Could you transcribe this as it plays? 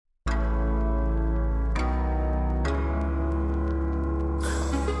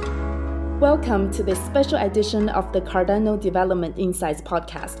Welcome to this special edition of the Cardano Development Insights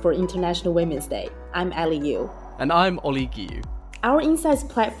podcast for International Women's Day. I'm Ali Yu. And I'm Oli Giyu. Our Insights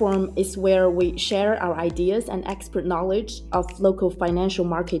platform is where we share our ideas and expert knowledge of local financial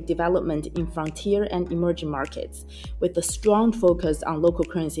market development in frontier and emerging markets, with a strong focus on local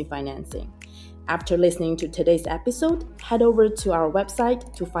currency financing. After listening to today's episode, head over to our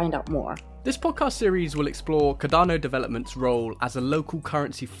website to find out more. This podcast series will explore Cardano Development's role as a local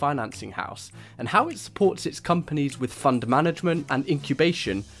currency financing house and how it supports its companies with fund management and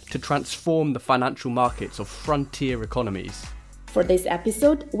incubation to transform the financial markets of frontier economies. For this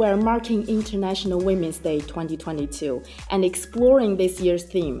episode, we're marking International Women's Day 2022 and exploring this year's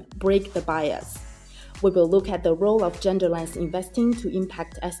theme, Break the Bias. We will look at the role of genderless investing to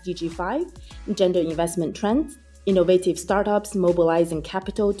impact SDG 5, gender investment trends, innovative startups mobilizing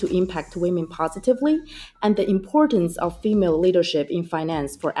capital to impact women positively, and the importance of female leadership in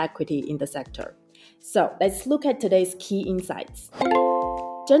finance for equity in the sector. So let's look at today's key insights.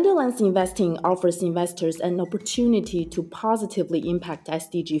 Genderless investing offers investors an opportunity to positively impact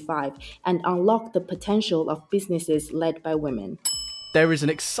SDG 5 and unlock the potential of businesses led by women. There is an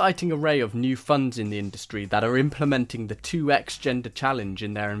exciting array of new funds in the industry that are implementing the 2x gender challenge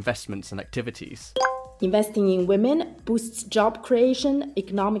in their investments and activities. Investing in women boosts job creation,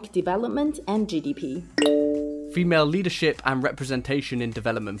 economic development, and GDP. Female leadership and representation in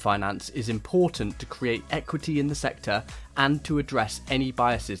development finance is important to create equity in the sector and to address any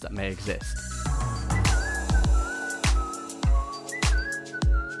biases that may exist.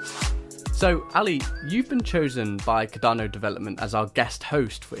 So, Ali, you've been chosen by Cardano Development as our guest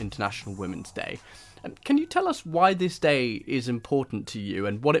host for International Women's Day. Can you tell us why this day is important to you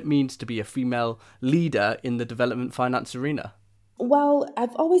and what it means to be a female leader in the development finance arena? Well,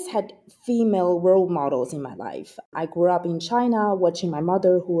 I've always had female role models in my life. I grew up in China watching my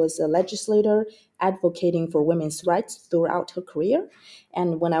mother, who was a legislator, advocating for women's rights throughout her career.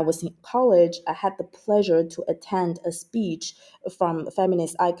 And when I was in college, I had the pleasure to attend a speech from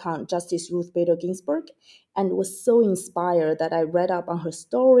feminist icon Justice Ruth Bader Ginsburg, and was so inspired that I read up on her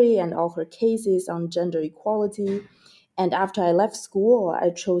story and all her cases on gender equality. And after I left school, I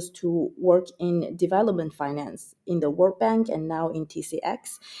chose to work in development finance in the World Bank and now in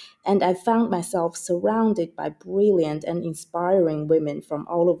TCX. And I found myself surrounded by brilliant and inspiring women from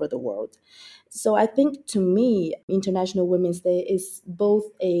all over the world. So I think, to me, International Women's Day is both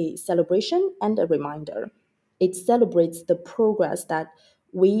a celebration and a reminder. It celebrates the progress that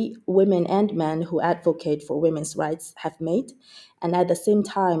we, women and men who advocate for women's rights, have made. And at the same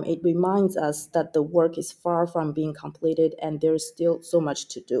time, it reminds us that the work is far from being completed and there's still so much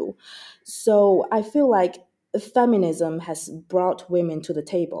to do. So I feel like feminism has brought women to the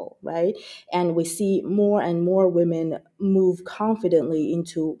table, right? And we see more and more women move confidently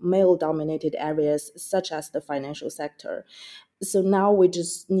into male-dominated areas such as the financial sector. So now we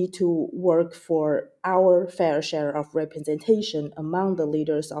just need to work for our fair share of representation among the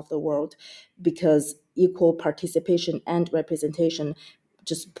leaders of the world, because equal participation and representation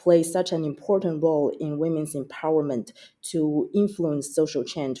just play such an important role in women's empowerment to influence social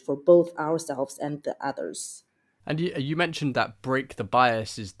change for both ourselves and the others. And you mentioned that Break the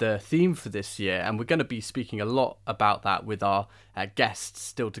Bias is the theme for this year, and we're going to be speaking a lot about that with our guests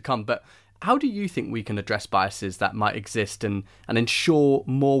still to come. But how do you think we can address biases that might exist and ensure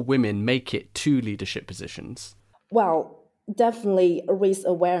more women make it to leadership positions? Well, definitely raise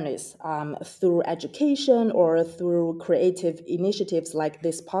awareness through education or through creative initiatives like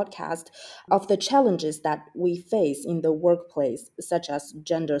this podcast of the challenges that we face in the workplace, such as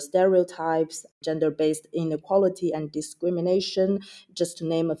gender stereotypes, gender-based inequality and discrimination, just to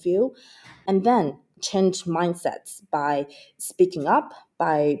name a few. And then change mindsets by speaking up,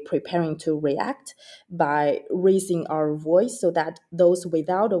 by preparing to react, by raising our voice so that those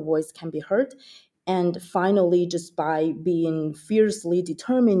without a voice can be heard. And finally, just by being fiercely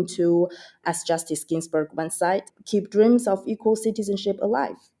determined to, as Justice Ginsburg once said, keep dreams of equal citizenship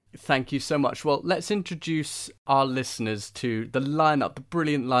alive. Thank you so much. Well, let's introduce our listeners to the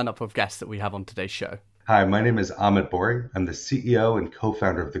brilliant lineup of guests that we have on today's show. Hi, my name is Amit Bori. I'm the CEO and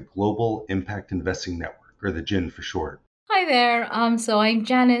co-founder of the Global Impact Investing Network, or the GIN for short. Hi there. So I'm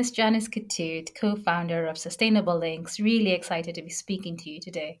Janice Katut, co-founder of Sustainable Links. Really excited to be speaking to you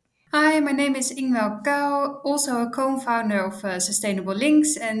today. Hi, my name is Ingwel Kuil, also a co-founder of Sustainable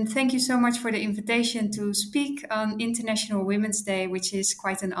Links, and thank you so much for the invitation to speak on International Women's Day, which is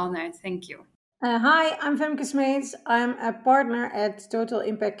quite an honor. Thank you. Hi, I'm Femke Smeets. I'm a partner at Total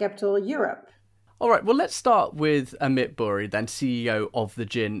Impact Capital Europe. All right, well, let's start with Amit Bori, then CEO of the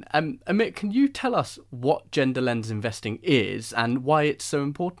GIN. Amit, can you tell us what gender lens investing is and why it's so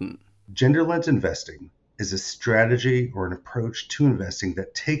important? Gender lens investing is a strategy or an approach to investing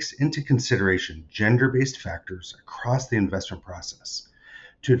that takes into consideration gender-based factors across the investment process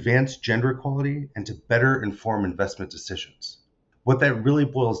to advance gender equality and to better inform investment decisions. What that really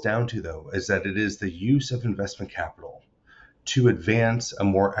boils down to, though, is that it is the use of investment capital to advance a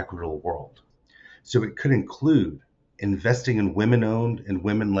more equitable world. So it could include investing in women-owned and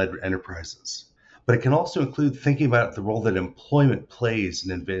women-led enterprises, but it can also include thinking about the role that employment plays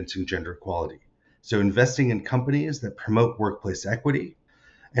in advancing gender equality. So investing in companies that promote workplace equity,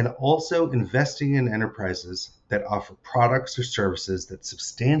 and also investing in enterprises that offer products or services that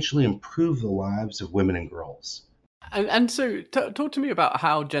substantially improve the lives of women and girls. And so talk to me about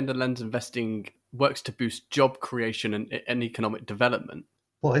how gender lens investing works to boost job creation and economic development.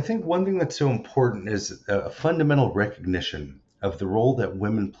 Well, I think one thing that's so important is a fundamental recognition of the role that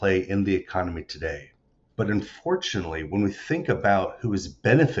women play in the economy today. But unfortunately, when we think about who is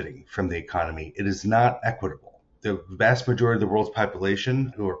benefiting from the economy, it is not equitable. The vast majority of the world's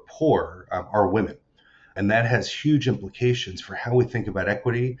population who are poor are women. And that has huge implications for how we think about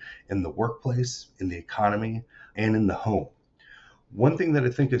equity in the workplace, in the economy, and in the home. One thing that I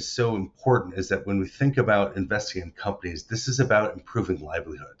think is so important is that when we think about investing in companies, this is about improving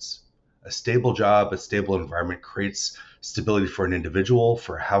livelihoods. A stable job, a stable environment creates stability for an individual,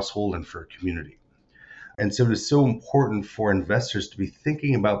 for a household, and for a community. And so it is so important for investors to be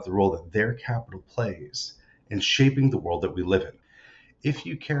thinking about the role that their capital plays in shaping the world that we live in. If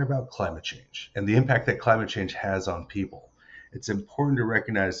you care about climate change and the impact that climate change has on people, it's important to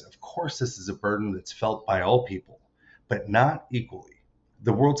recognize, of course, this is a burden that's felt by all people, but not equally.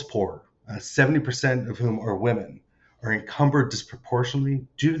 The world's poor, 70% of whom are women, are encumbered disproportionately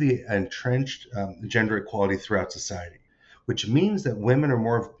due to the entrenched gender equality throughout society, which means that women are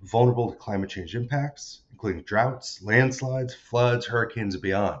more vulnerable to climate change impacts, including droughts, landslides, floods, hurricanes, and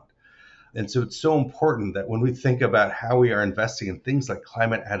beyond. And so it's so important that when we think about how we are investing in things like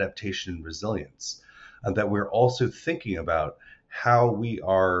climate adaptation and resilience, that we're also thinking about how we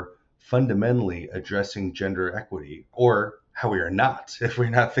are fundamentally addressing gender equity, or how we are not, if we're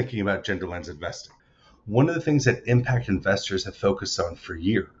not thinking about gender lens investing. One of the things that impact investors have focused on for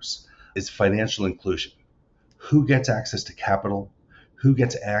years is financial inclusion. Who gets access to capital? Who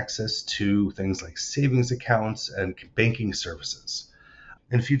gets access to things like savings accounts and banking services?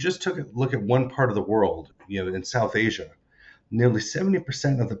 And if you just took a look at one part of the world, in South Asia, nearly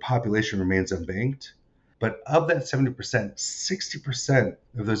 70% of the population remains unbanked. But of that 70%, 60%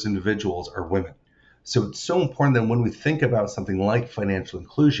 of those individuals are women. So it's so important that when we think about something like financial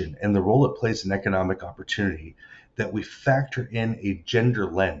inclusion and the role it plays in economic opportunity, that we factor in a gender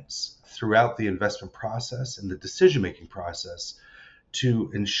lens throughout the investment process and the decision-making process to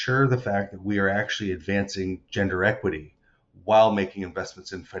ensure the fact that we are actually advancing gender equity while making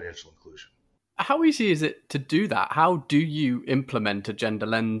investments in financial inclusion. How easy is it to do that? How do you implement a gender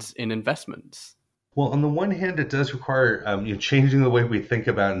lens in investments? Well, on the one hand, it does require changing the way we think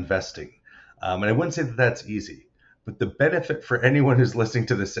about investing. And I wouldn't say that that's easy. But the benefit for anyone who's listening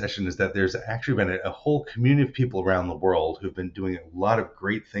to this session is that there's actually been a whole community of people around the world who've been doing a lot of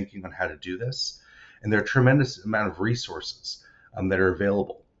great thinking on how to do this. And there are a tremendous amount of resources that are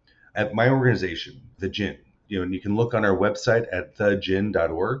available. At my organization, the GIN, and you can look on our website at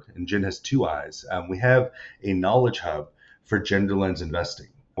thegin.org, and GIN has two I's. We have a knowledge hub for gender lens investing,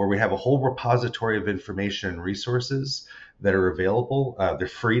 where we have a whole repository of information and resources that are available. They're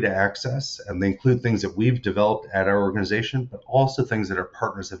free to access, and they include things that we've developed at our organization, but also things that our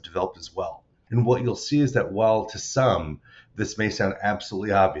partners have developed as well. And what you'll see is that while to some, this may sound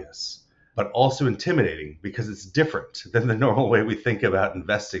absolutely obvious, but also intimidating because it's different than the normal way we think about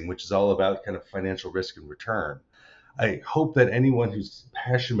investing, which is all about kind of financial risk and return. I hope that anyone who's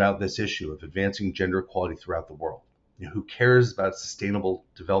passionate about this issue of advancing gender equality throughout the world, who cares about Sustainable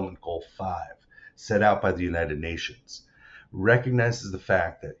Development Goal 5 set out by the United Nations, recognizes the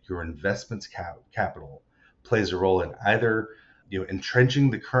fact that your investments capital plays a role in either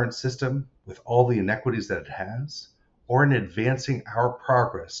entrenching the current system with all the inequities that it has, or in advancing our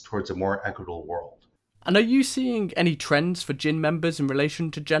progress towards a more equitable world. And are you seeing any trends for GIN members in relation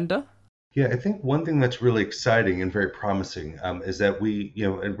to gender? Yeah, I think one thing that's really exciting and very promising is that we,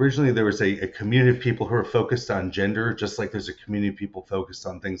 originally there was a community of people who are focused on gender, just like there's a community of people focused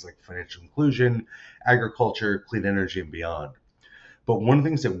on things like financial inclusion, agriculture, clean energy, and beyond. But one of the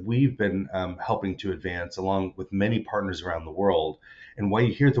things that we've been helping to advance, along with many partners around the world, and why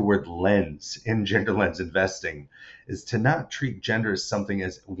you hear the word lens in gender lens investing, is to not treat gender as something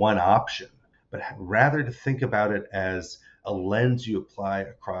as one option, but rather to think about it as a lens you apply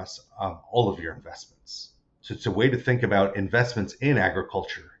across all of your investments. So it's a way to think about investments in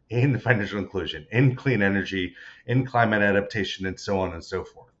agriculture, in financial inclusion, in clean energy, in climate adaptation, and so on and so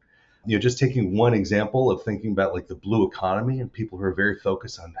forth. Just taking one example of thinking about like the blue economy and people who are very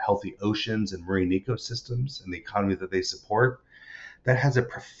focused on healthy oceans and marine ecosystems and the economy that they support, that has a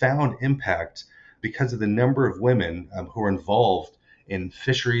profound impact because of the number of women who are involved in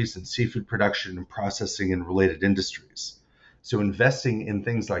fisheries and seafood production and processing and related industries. So investing in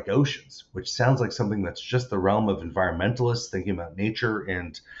things like oceans, which sounds like something that's just the realm of environmentalists thinking about nature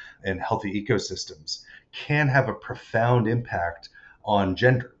and healthy ecosystems, can have a profound impact on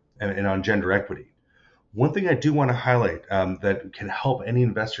gender and on gender equity. One thing I do want to highlight that can help any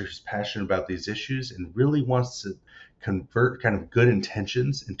investor who's passionate about these issues and really wants to convert kind of good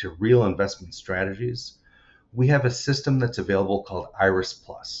intentions into real investment strategies, we have a system that's available called Iris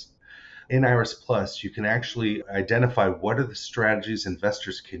Plus. In Iris Plus, you can actually identify what are the strategies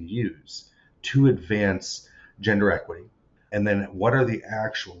investors can use to advance gender equity, and then what are the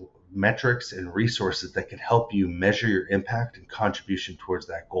actual metrics and resources that can help you measure your impact and contribution towards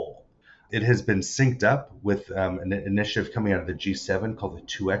that goal. It has been synced up with an initiative coming out of the G7 called the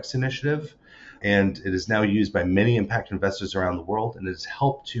 2X Initiative, and it is now used by many impact investors around the world, and it has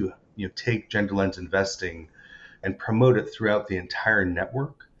helped to take Gender Lens investing and promote it throughout the entire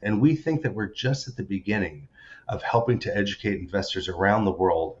network. And we think that we're just at the beginning of helping to educate investors around the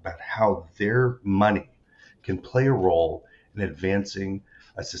world about how their money can play a role in advancing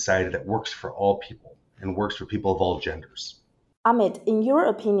a society that works for all people and works for people of all genders. Amit, in your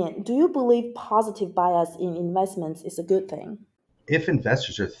opinion, do you believe positive bias in investments is a good thing? If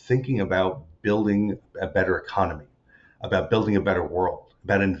investors are thinking about building a better economy, about building a better world,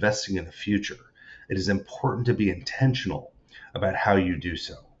 about investing in the future, it is important to be intentional about how you do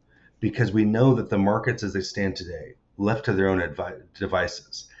so, because we know that the markets as they stand today, left to their own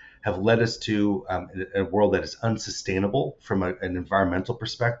devices, have led us to a world that is unsustainable from an environmental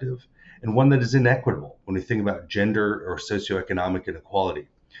perspective, and one that is inequitable when we think about gender or socioeconomic inequality.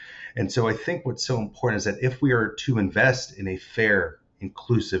 And so I think what's so important is that if we are to invest in a fair,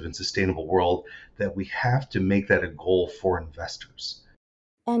 inclusive, and sustainable world, that we have to make that a goal for investors.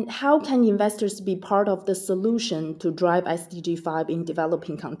 And how can investors be part of the solution to drive SDG 5 in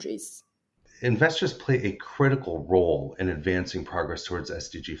developing countries? Investors play a critical role in advancing progress towards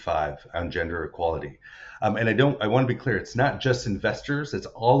SDG 5 on gender equality. And I want to be clear, it's not just investors, it's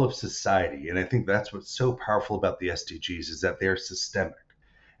all of society. And I think that's what's so powerful about the SDGs is that they are systemic.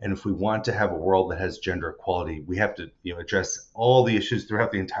 And if we want to have a world that has gender equality, we have to address all the issues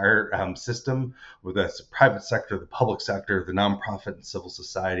throughout the entire system, whether that's the private sector, the public sector, the nonprofit and civil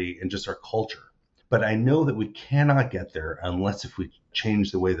society, and just our culture. But I know that we cannot get there unless if we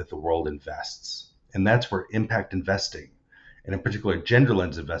change the way that the world invests. And that's where impact investing, and in particular gender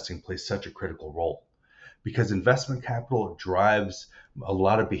lens investing, plays such a critical role. Because investment capital drives a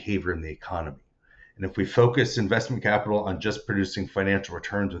lot of behavior in the economy. And if we focus investment capital on just producing financial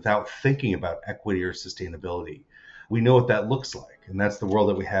returns without thinking about equity or sustainability, we know what that looks like. And that's the world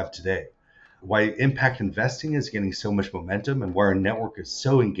that we have today. Why impact investing is getting so much momentum and why our network is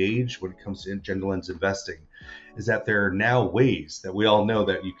so engaged when it comes to gender lens investing is that there are now ways that we all know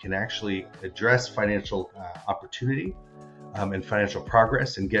that you can actually address financial opportunity and financial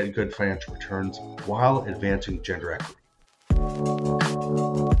progress and get good financial returns while advancing gender equity.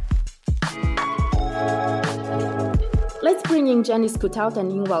 Let's bring in Janice Coutout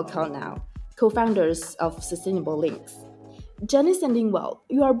and Yingwell Cao now, co-founders of Sustainable Links. Janice and Yingwell,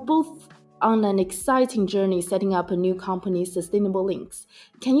 you are both on an exciting journey setting up a new company, Sustainable Links.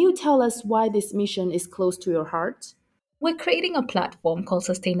 Can you tell us why this mission is close to your heart? We're creating a platform called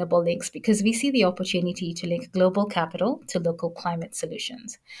Sustainable Links because we see the opportunity to link global capital to local climate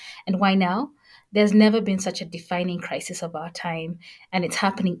solutions. And why now? There's never been such a defining crisis of our time, and it's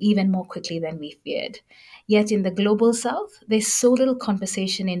happening even more quickly than we feared. Yet in the global south, there's so little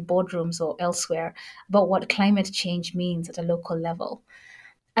conversation in boardrooms or elsewhere about what climate change means at a local level.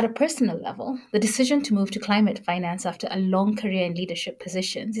 At a personal level, the decision to move to climate finance after a long career in leadership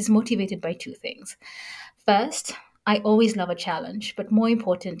positions is motivated by two things. First, I always love a challenge, but more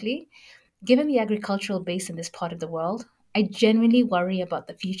importantly, given the agricultural base in this part of the world, I genuinely worry about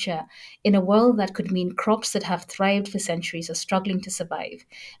the future in a world that could mean crops that have thrived for centuries are struggling to survive,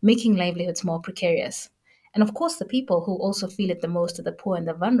 making livelihoods more precarious. And of course, the people who also feel it the most are the poor and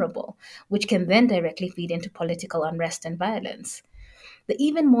the vulnerable, which can then directly feed into political unrest and violence. The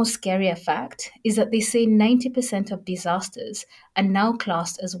even more scarier fact is that they say 90% of disasters are now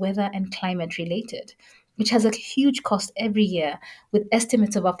classed as weather and climate related, which has a huge cost every year, with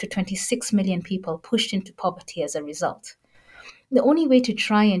estimates of up to 26 million people pushed into poverty as a result. The only way to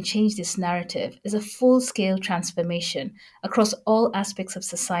try and change this narrative is a full scale transformation across all aspects of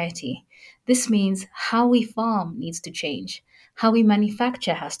society. This means how we farm needs to change, how we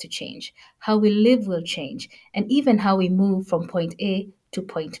manufacture has to change, how we live will change, and even how we move from point A to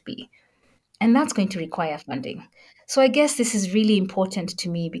point B. And that's going to require funding. So I guess this is really important to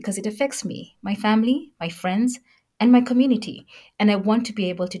me because it affects me, my family, my friends, and my community. And I want to be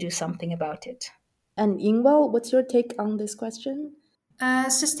able to do something about it. And Ingwell, what's your take on this question?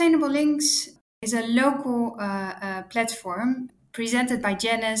 Sustainable Links is a local platform presented by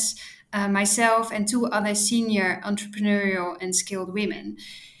Janice, myself, and two other senior entrepreneurial and skilled women.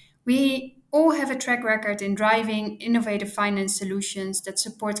 We all have a track record in driving innovative finance solutions that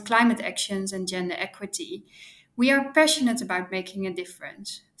support climate actions and gender equity. We are passionate about making a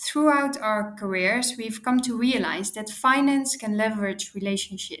difference. Throughout our careers, we've come to realize that finance can leverage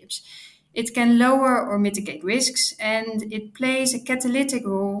relationships. It can lower or mitigate risks, and it plays a catalytic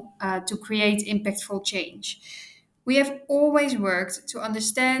role to create impactful change. We have always worked to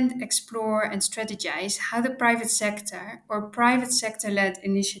understand, explore, and strategize how the private sector or private sector led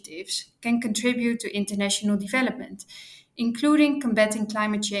initiatives can contribute to international development, including combating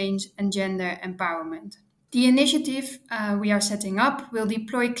climate change and gender empowerment. The initiative we are setting up will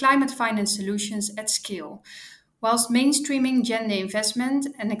deploy climate finance solutions at scale, whilst mainstreaming gender investment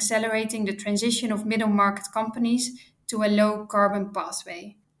and accelerating the transition of middle market companies to a low carbon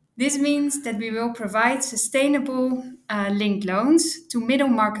pathway. This means that we will provide sustainable linked loans to middle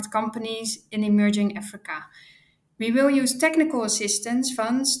market companies in emerging Africa. We will use technical assistance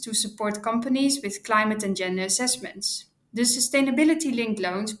funds to support companies with climate and gender assessments. The sustainability linked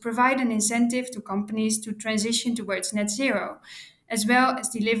loans provide an incentive to companies to transition towards net zero, as well as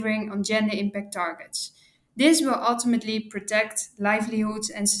delivering on gender impact targets. This will ultimately protect livelihoods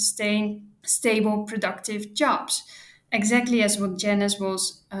and sustain stable, productive jobs, exactly as what Janice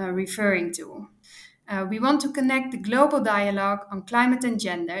was referring to. We want to connect the global dialogue on climate and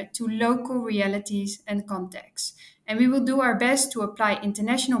gender to local realities and contexts. And we will do our best to apply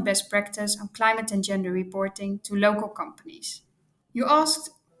international best practice on climate and gender reporting to local companies. You asked,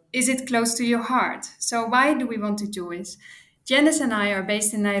 is it close to your heart? So, why do we want to do it? Janice and I are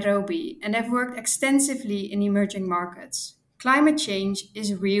based in Nairobi and have worked extensively in emerging markets. Climate change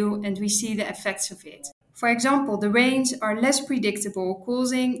is real and we see the effects of it. For example, the rains are less predictable,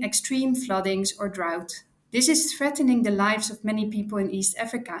 causing extreme floodings or drought. This is threatening the lives of many people in East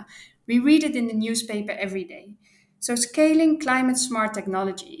Africa. We read it in the newspaper every day. So, scaling climate smart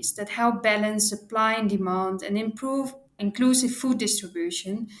technologies that help balance supply and demand and improve inclusive food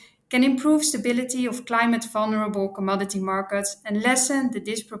distribution can improve stability of climate vulnerable commodity markets and lessen the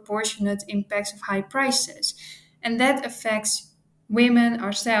disproportionate impacts of high prices. And that affects women,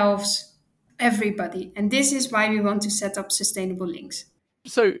 ourselves, everybody. And this is why we want to set up Sustainable Links.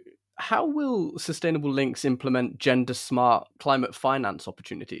 So, how will Sustainable Links implement gender smart climate finance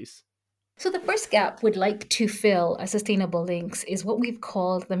opportunities? So, the first gap we'd like to fill at Sustainable Links is what we've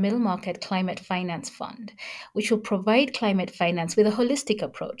called the Middle Market Climate Finance Fund, which will provide climate finance with a holistic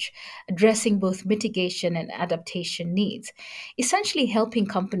approach, addressing both mitigation and adaptation needs, essentially helping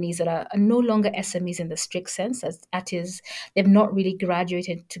companies that are no longer SMEs in the strict sense, as that is, they've not really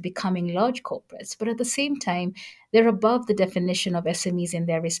graduated to becoming large corporates, but at the same time, they're above the definition of SMEs in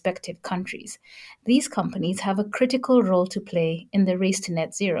their respective countries. These companies have a critical role to play in the race to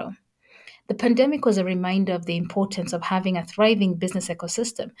net zero. The pandemic was a reminder of the importance of having a thriving business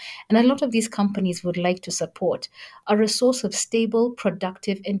ecosystem, and a lot of these companies would like to support are a source of stable,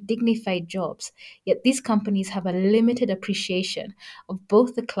 productive, and dignified jobs. Yet these companies have a limited appreciation of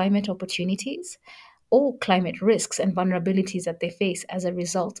both the climate opportunities or climate risks and vulnerabilities that they face as a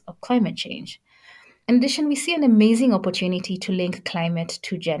result of climate change. In addition, we see an amazing opportunity to link climate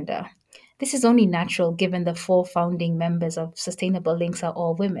to gender. This is only natural given the four founding members of Sustainable Links are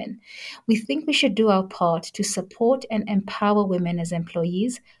all women. We think we should do our part to support and empower women as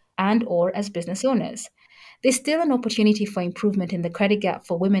employees and or as business owners. There's still an opportunity for improvement in the credit gap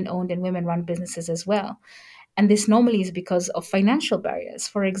for women-owned and women-run businesses as well. And this normally is because of financial barriers,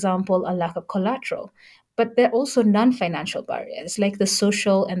 for example, a lack of collateral. But there are also non-financial barriers like the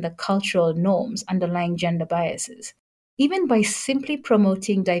social and the cultural norms underlying gender biases. Even by simply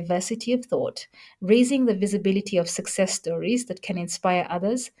promoting diversity of thought, raising the visibility of success stories that can inspire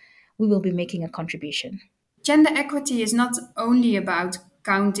others, we will be making a contribution. Gender equity is not only about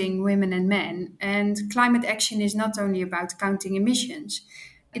counting women and men, and climate action is not only about counting emissions.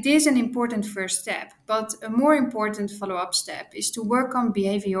 It is an important first step, but a more important follow up step is to work on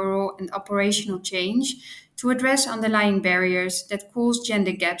behavioral and operational change to address underlying barriers that cause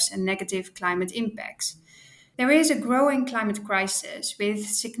gender gaps and negative climate impacts. There is a growing climate crisis with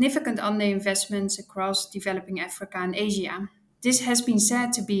significant underinvestments across developing Africa and Asia. This has been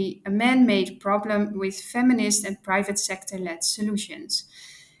said to be a man made problem with feminist and private sector led solutions.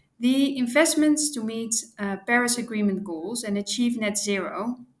 The investments to meet Paris Agreement goals and achieve net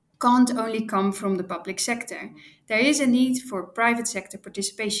zero can't only come from the public sector. There is a need for private sector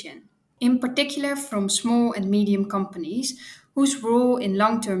participation, in particular from small and medium companies whose role in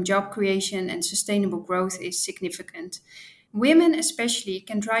long term job creation and sustainable growth is significant. Women, especially,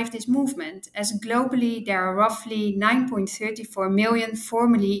 can drive this movement, as globally there are roughly 9.34 million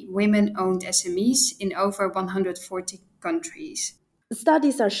formerly women owned SMEs in over 140 countries.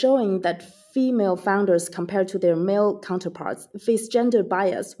 Studies are showing that female founders, compared to their male counterparts, face gender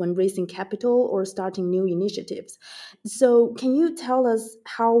bias when raising capital or starting new initiatives. So, can you tell us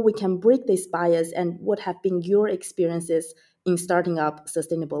how we can break this bias and what have been your experiences in starting up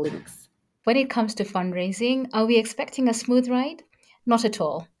Sustainable Links? When it comes to fundraising, are we expecting a smooth ride? Not at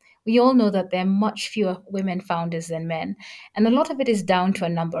all. We all know that there are much fewer women founders than men, and a lot of it is down to a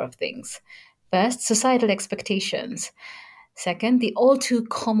number of things. First, societal expectations. Second, the all too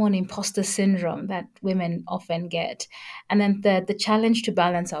common imposter syndrome that women often get. And then third, the challenge to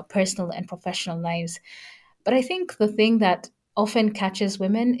balance our personal and professional lives. But I think the thing that often catches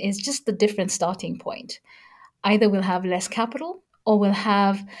women is just the different starting point. Either we'll have less capital or we'll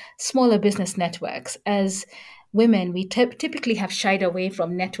have smaller business networks. As women, we typically have shied away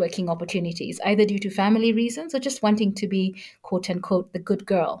from networking opportunities, either due to family reasons or just wanting to be, quote unquote, the good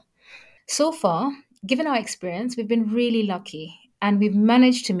girl. So far, given our experience, we've been really lucky and we've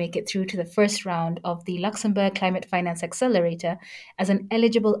managed to make it through to the first round of the Luxembourg Climate Finance Accelerator as an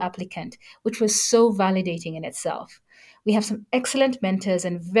eligible applicant, which was so validating in itself. We have some excellent mentors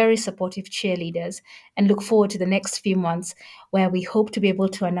and very supportive cheerleaders and look forward to the next few months where we hope to be able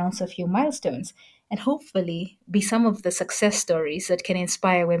to announce a few milestones and hopefully be some of the success stories that can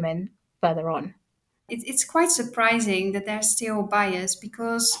inspire women further on. It's quite surprising that there's still bias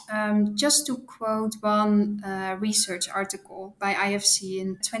because, just to quote one research article by IFC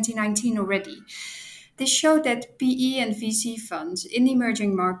in 2019 already, this showed that PE and VC funds in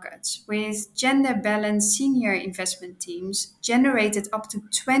emerging markets with gender balanced senior investment teams generated up to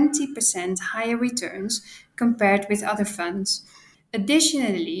 20% higher returns compared with other funds.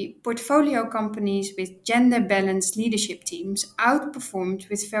 Additionally, portfolio companies with gender balanced leadership teams outperformed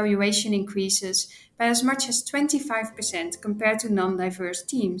with valuation increases by as much as 25% compared to non diverse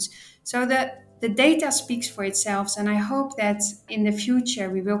teams. So the data speaks for itself, and I hope that in the future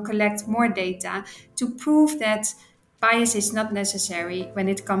we will collect more data to prove that bias is not necessary when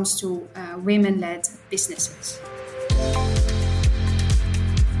it comes to women led businesses.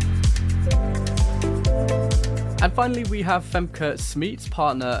 And finally, we have Femke Smeets,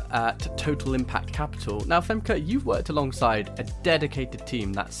 partner at Total Impact Capital. Now, Femke, you've worked alongside a dedicated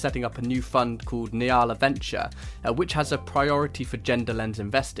team that's setting up a new fund called Nyala Venture, which has a priority for gender lens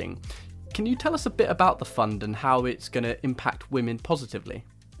investing. Can you tell us a bit about the fund and how it's going to impact women positively?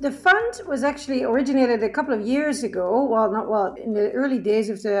 The fund was actually originated a couple of years ago, in the early days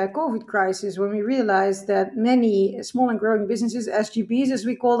of the COVID crisis, when we realized that many small and growing businesses, SGBs as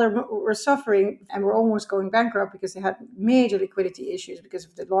we call them, were suffering and were almost going bankrupt because they had major liquidity issues because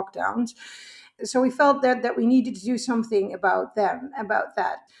of the lockdowns. So we felt that we needed to do something about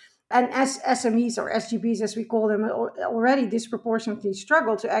that. And as SMEs or SGBs, as we call them, already disproportionately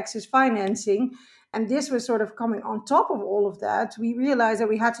struggle to access financing. And this was sort of coming on top of all of that. We realized that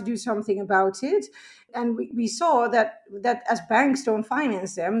we had to do something about it. And we saw that as banks don't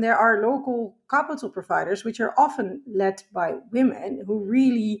finance them, there are local capital providers, which are often led by women who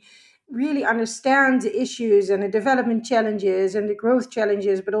really understand the issues and the development challenges and the growth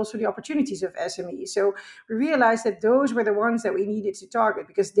challenges, but also the opportunities of SMEs. So we realized that those were the ones that we needed to target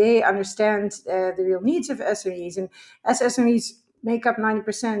because they understand the real needs of SMEs. And as SMEs make up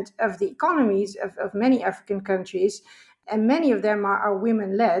 90% of the economies of many African countries, and many of them are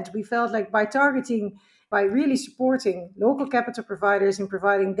women-led, we felt like by really supporting local capital providers and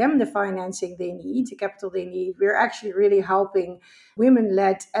providing them the financing they need, the capital they need, we're actually really helping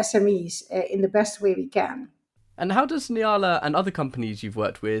women-led SMEs in the best way we can. And how does Nyala and other companies you've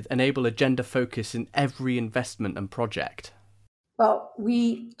worked with enable a gender focus in every investment and project? Well,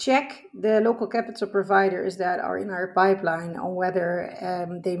 we check the local capital providers that are in our pipeline on whether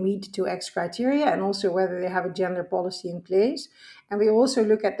they meet 2X criteria and also whether they have a gender policy in place. And we also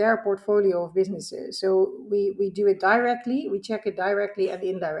look at their portfolio of businesses. So we do it directly, we check it directly and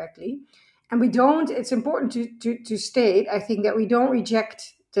indirectly. And it's important to state, I think, that we don't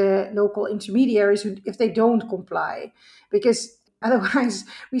reject the local intermediaries if they don't comply. Because Otherwise,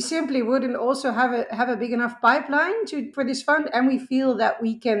 we simply wouldn't also have a big enough pipeline for this fund, and we feel that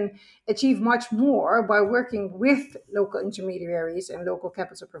we can achieve much more by working with local intermediaries and local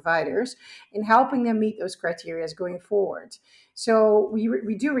capital providers in helping them meet those criteria going forward. So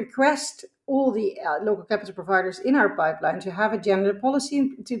we do request all the local capital providers in our pipeline to have a gender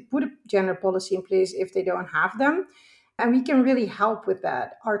policy, to put a gender policy in place if they don't have them. And we can really help with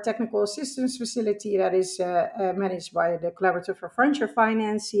that. Our technical assistance facility that is managed by the Collaborative for Frontier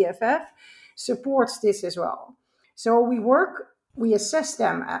Finance, CFF, supports this as well. So we assess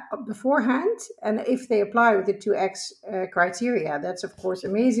them beforehand, and if they apply with the 2X criteria, that's of course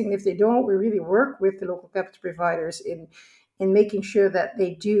amazing. If they don't, we really work with the local capital providers in making sure that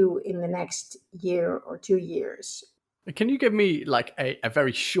they do in the next year or 2 years. Can you give me like a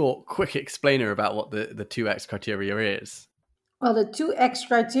very short, quick explainer about what the 2X criteria is? Well, the 2X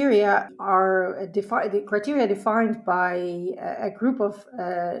criteria are the criteria defined by a group of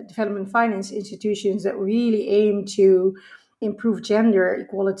development finance institutions that really aim to improve gender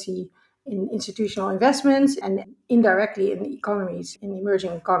equality in institutional investments and indirectly in economies, in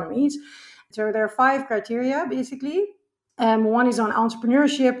emerging economies. So there are 5 criteria, basically. One is on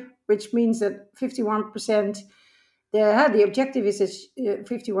entrepreneurship, which means that 51%, the objective is that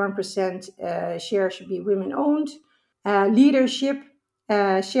 51% share should be women-owned. Leadership,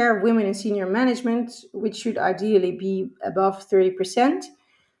 share of women in senior management, which should ideally be above 30%.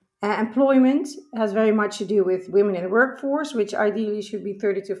 Employment has very much to do with women in the workforce, which ideally should be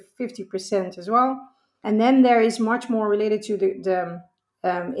 30 to 50% as well. And then there is much more related to the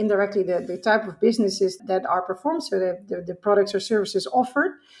indirectly the type of businesses that are performed, so the products or services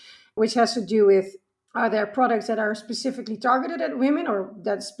offered, which has to do with, are there products that are specifically targeted at women or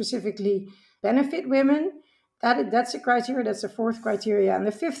that specifically benefit women? That's a criteria. That's the 4th criteria. And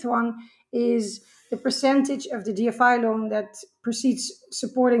the 5th one is the percentage of the DFI loan that proceeds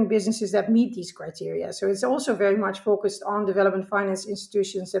supporting businesses that meet these criteria. So it's also very much focused on development finance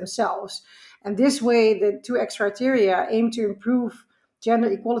institutions themselves. And this way, the 2X criteria aim to improve gender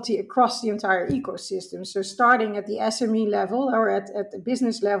equality across the entire ecosystem. So starting at the SME level or at the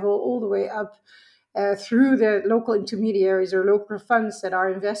business level, all the way up through the local intermediaries or local funds that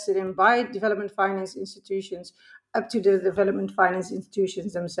are invested in by development finance institutions, up to the development finance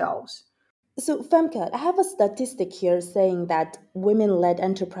institutions themselves. So, Femke, I have a statistic here saying that women-led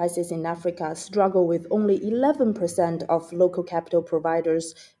enterprises in Africa struggle with only 11% of local capital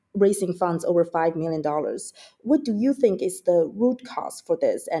providers raising funds over $5 million. What do you think is the root cause for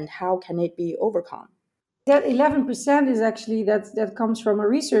this, and how can it be overcome? That 11% is actually, that comes from a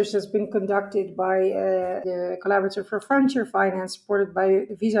research that's been conducted by the Collaborative for Frontier Finance, supported by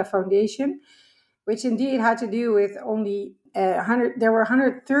the Visa Foundation, which indeed had to do with only 100. There were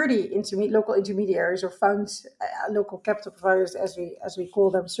 130 local intermediaries or funds, local capital providers, as we call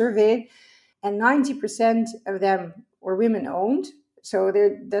them, surveyed, and 90% of them were women-owned. So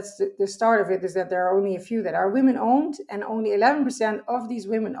that's the start of it, is that there are only a few that are women-owned, and only 11% of these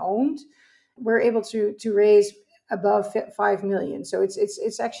women-owned were able to raise above 5 million. So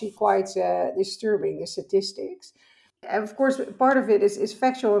it's actually quite disturbing, the statistics. And of course, part of it is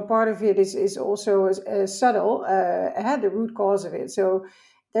factual, and part of it is also subtle, the root cause of it. So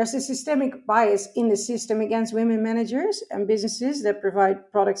there's a systemic bias in the system against women managers and businesses that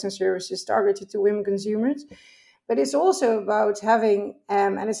provide products and services targeted to women consumers. But it's also about having,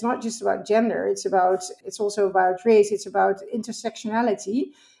 and it's not just about gender, it's also about race, it's about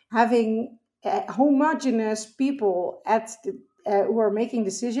intersectionality, having homogeneous people who are making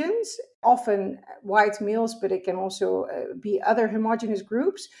decisions, often white males, but it can also be other homogeneous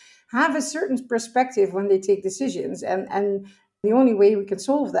groups, have a certain perspective when they take decisions. And the only way we can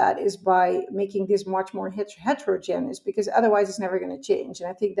solve that is by making this much more heterogeneous, because otherwise it's never going to change. And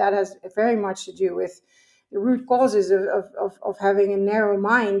I think that has very much to do with the root causes of having a narrow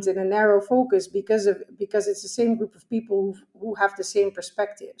mind and a narrow focus, because it's the same group of people who have the same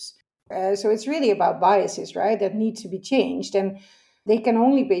perspectives. So it's really about biases, right, that need to be changed. And they can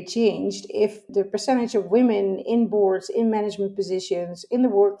only be changed if the percentage of women in boards, in management positions, in the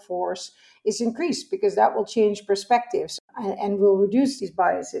workforce is increased, because that will change perspectives and will reduce these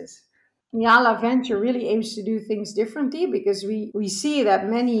biases. Nyala Venture really aims to do things differently, because we see that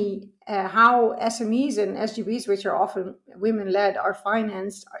how SMEs and SGBs, which are often women-led, are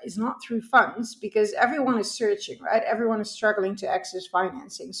financed is not through funds, because everyone is searching, right? Everyone is struggling to access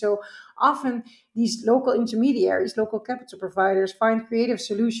financing. So often these local intermediaries, local capital providers, find creative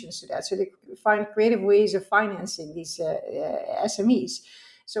solutions to that. So they find creative ways of financing these SMEs.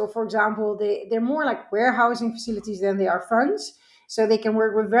 So, for example, they're more like warehousing facilities than they are funds. So they can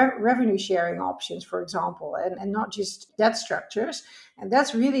work with revenue sharing options, for example, and not just debt structures. And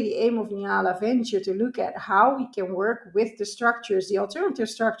that's really the aim of Nyala Venture, to look at how we can work with the structures, the alternative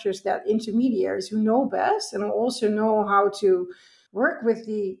structures, that intermediaries who know best and also know how to work with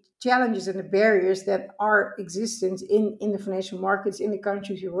the challenges and the barriers that are existent in the financial markets in the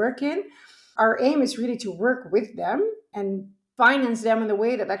countries we work in. Our aim is really to work with them and finance them in a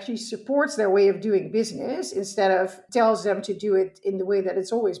way that actually supports their way of doing business instead of tells them to do it in the way that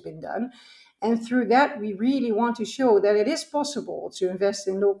it's always been done. And through that, we really want to show that it is possible to invest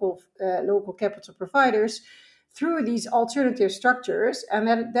in local capital providers through these alternative structures, and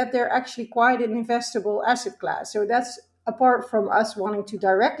that they're actually quite an investable asset class. So that's apart from us wanting to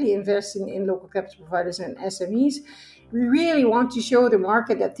directly invest in local capital providers and SMEs. We really want to show the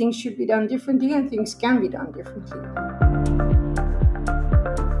market that things should be done differently and things can be done differently.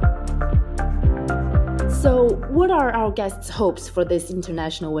 So, what are our guests' hopes for this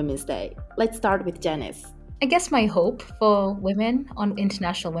International Women's Day? Let's start with Janice. I guess my hope for women on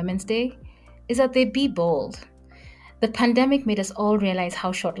International Women's Day is that they be bold. The pandemic made us all realize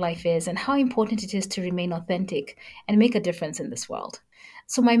how short life is and how important it is to remain authentic and make a difference in this world.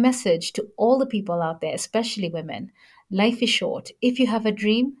 So my message to all the people out there, especially women, life is short. If you have a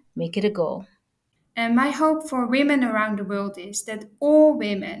dream, make it a goal. And my hope for women around the world is that all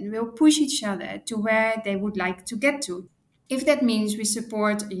women will push each other to where they would like to get to. If that means we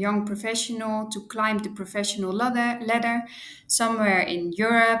support a young professional to climb the professional ladder somewhere in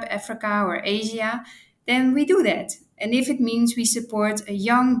Europe, Africa, or Asia, then we do that. And if it means we support a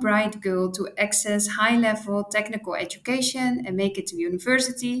young, bright girl to access high-level technical education and make it to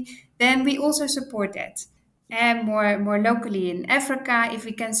university, then we also support that. And more locally in Africa, if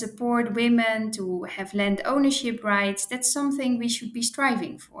we can support women to have land ownership rights, that's something we should be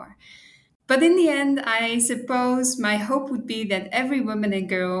striving for. But in the end, I suppose my hope would be that every woman and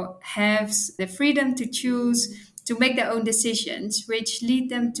girl has the freedom to choose to make their own decisions, which lead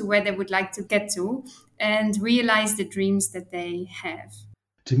them to where they would like to get to and realize the dreams that they have.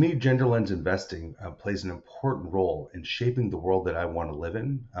 To me, gender lens investing plays an important role in shaping the world that I want to live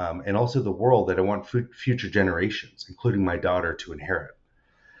in, and also the world that I want future generations, including my daughter, to inherit.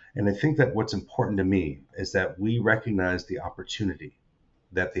 And I think that what's important to me is that we recognize the opportunity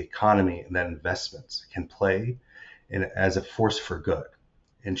that the economy and that investments can play as a force for good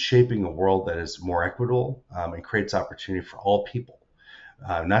in shaping a world that is more equitable and creates opportunity for all people,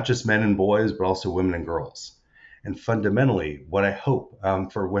 not just men and boys, but also women and girls. And fundamentally, what I hope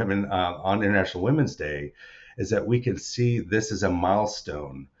for women on International Women's Day is that we can see this as a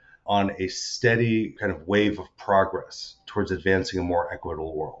milestone on a steady kind of wave of progress towards advancing a more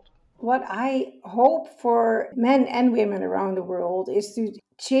equitable world. What I hope for men and women around the world is to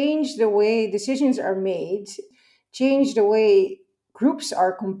change the way decisions are made, change the way groups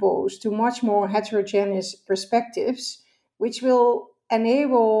are composed to much more heterogeneous perspectives, which will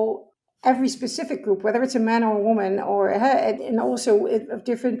enable every specific group, whether it's a man or a woman, and also of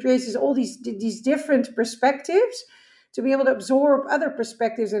different races, all these different perspectives, to be able to absorb other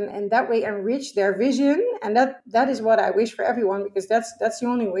perspectives and that way enrich their vision. And that is what I wish for everyone, because that's the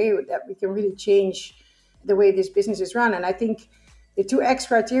only way that we can really change the way this business is run. And I think the 2X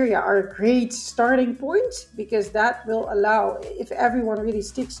criteria are a great starting point, because that will allow, if everyone really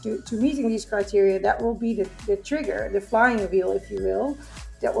sticks to meeting these criteria, that will be the trigger, the flying wheel, if you will,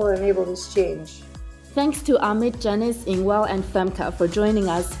 that will enable this change. Thanks to Amit, Janice, Ingwell, and Femke for joining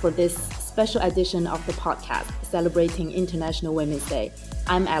us for this special edition of the podcast celebrating International Women's Day.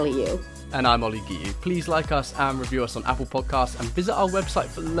 I'm Ali Yu. And I'm Ollie Guiu. Please like us and review us on Apple Podcasts, and visit our website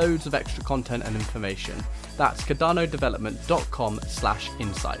for loads of extra content and information. That's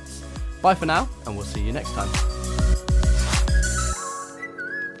cardanodevelopment.com/insights. Bye for now, and we'll see you next time.